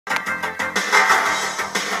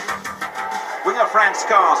France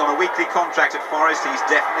Carr's on a weekly contract at Forest. He's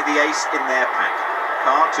definitely the ace in their pack.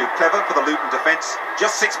 Carr too clever for the Luton defence.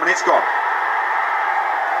 Just 6 minutes gone.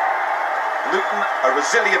 Luton, a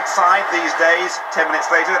resilient side these days. 10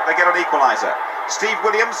 minutes later, they get an equaliser. Steve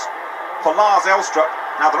Williams for Lars Elstrup.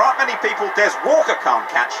 Now, there aren't many people Des Walker can't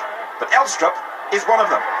catch, but Elstrup is one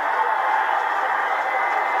of them.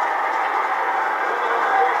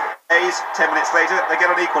 10 minutes later, they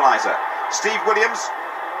get an equaliser. Steve Williams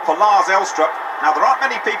for Lars Elstrup. Now, there aren't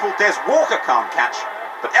many people Des Walker can't catch,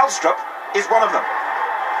 but Elstrup is one of them.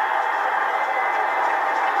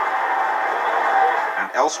 And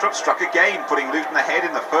Elstrup struck again, putting Luton ahead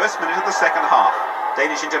in the first minute of the second half.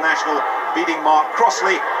 Danish international beating Mark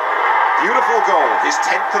Crossley. Beautiful goal, his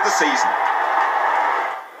 10th of the season.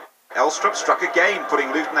 Elstrup struck again, putting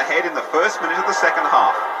Luton ahead in the first minute of the second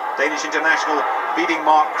half. Danish international beating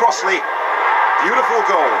Mark Crossley. Beautiful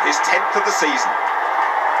goal, his 10th of the season.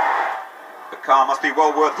 But Carr must be well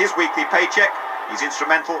worth his weekly paycheck. He's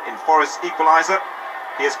instrumental in Forest's equaliser.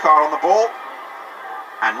 Here's Carr on the ball.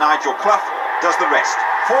 And Nigel Clough does the rest.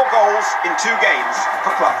 4 goals in 2 games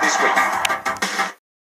for Clough this week.